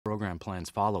program plans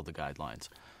follow the guidelines.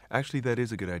 Actually, that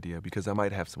is a good idea because I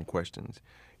might have some questions.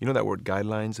 You know that word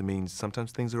guidelines? It means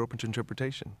sometimes things are open to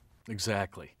interpretation.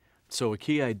 Exactly. So a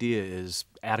key idea is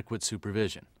adequate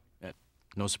supervision.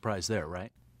 No surprise there,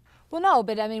 right? Well, no,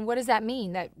 but I mean, what does that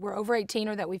mean? That we're over 18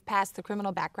 or that we've passed the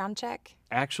criminal background check?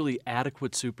 Actually,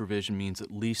 adequate supervision means at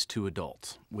least 2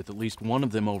 adults, with at least one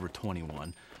of them over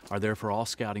 21, are there for all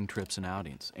scouting trips and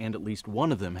outings, and at least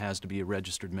one of them has to be a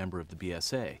registered member of the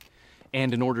BSA.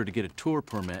 And in order to get a tour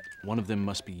permit, one of them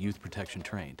must be youth protection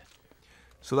trained.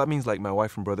 So that means like my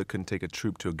wife and brother couldn't take a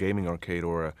troop to a gaming arcade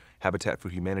or a Habitat for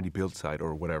Humanity build site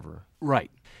or whatever.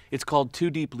 Right. It's called 2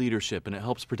 Deep Leadership, and it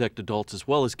helps protect adults as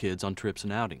well as kids on trips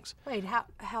and outings. Wait,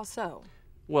 how so?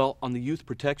 Well, on the youth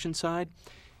protection side,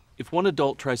 if one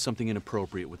adult tries something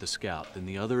inappropriate with a scout, then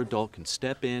the other adult can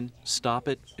step in, stop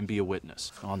it, and be a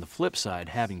witness. On the flip side,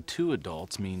 having 2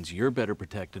 adults means you're better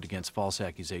protected against false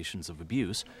accusations of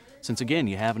abuse, since again,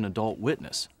 you have an adult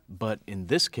witness. But in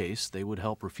this case, they would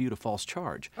help refute a false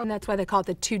charge. And that's why they call it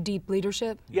the 2 Deep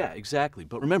Leadership? Yeah, exactly.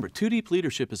 But remember, 2 Deep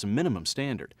Leadership is a minimum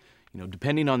standard.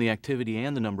 Depending on the activity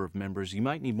and the number of members, you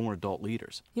might need more adult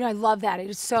leaders. I love that. It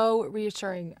is so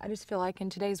reassuring. I just feel like in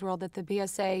today's world that the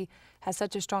BSA has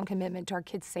such a strong commitment to our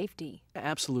kids' safety.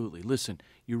 Absolutely. Listen,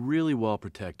 you're really well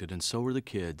protected, and so are the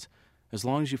kids, as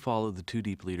long as you follow the 2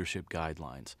 Deep Leadership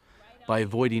guidelines. By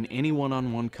avoiding any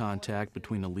one-on-one contact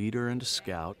between a leader and a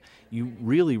scout, you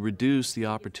really reduce the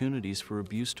opportunities for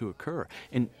abuse to occur.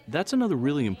 And that's another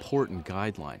really important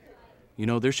guideline.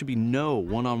 There should be no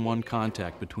one-on-one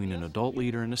contact between an adult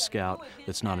leader and a scout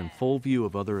that's not in full view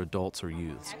of other adults or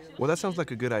youths. Well, that sounds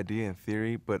like a good idea in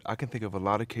theory, but I can think of a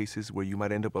lot of cases where you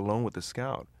might end up alone with the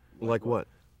scout. Like what?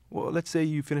 Well, let's say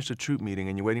you finished a troop meeting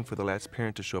and you're waiting for the last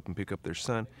parent to show up and pick up their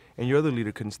son, and your other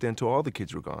leader couldn't stay until all the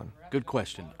kids were gone. Good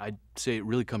question. I'd say it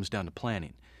really comes down to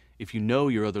planning. If you know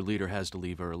your other leader has to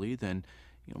leave early, then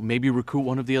maybe recruit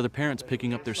one of the other parents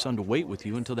picking up their son to wait with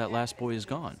you until that last boy is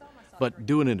gone. But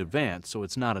do it in advance so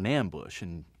it's not an ambush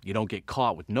and you don't get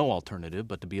caught with no alternative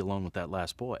but to be alone with that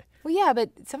last boy. Well, yeah,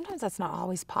 but sometimes that's not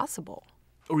always possible.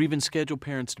 Or even schedule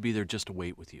parents to be there just to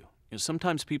wait with you.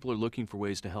 Sometimes people are looking for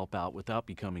ways to help out without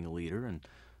becoming a leader, and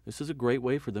this is a great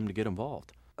way for them to get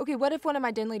involved. Okay, what if one of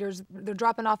my den leaders, they're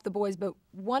dropping off the boys, but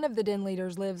one of the den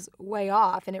leaders lives way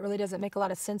off, and it really doesn't make a lot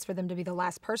of sense for them to be the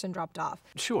last person dropped off?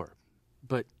 Sure,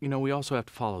 but, we also have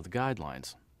to follow the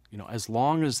guidelines. As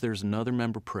long as there's another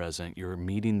member present, you're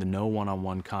meeting the no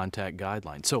one-on-one contact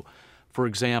guidelines. So, for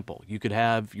example, you could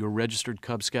have your registered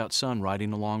Cub Scout son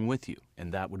riding along with you,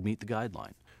 and that would meet the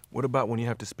guideline. What about when you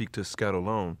have to speak to a scout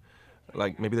alone?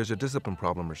 Like maybe there's a discipline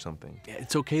problem or something.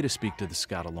 It's okay to speak to the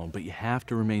scout alone, but you have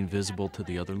to remain visible to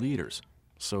the other leaders.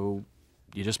 So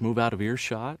you just move out of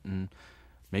earshot and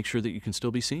make sure that you can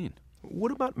still be seen.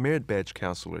 What about merit badge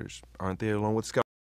counselors? Aren't they alone with scouts?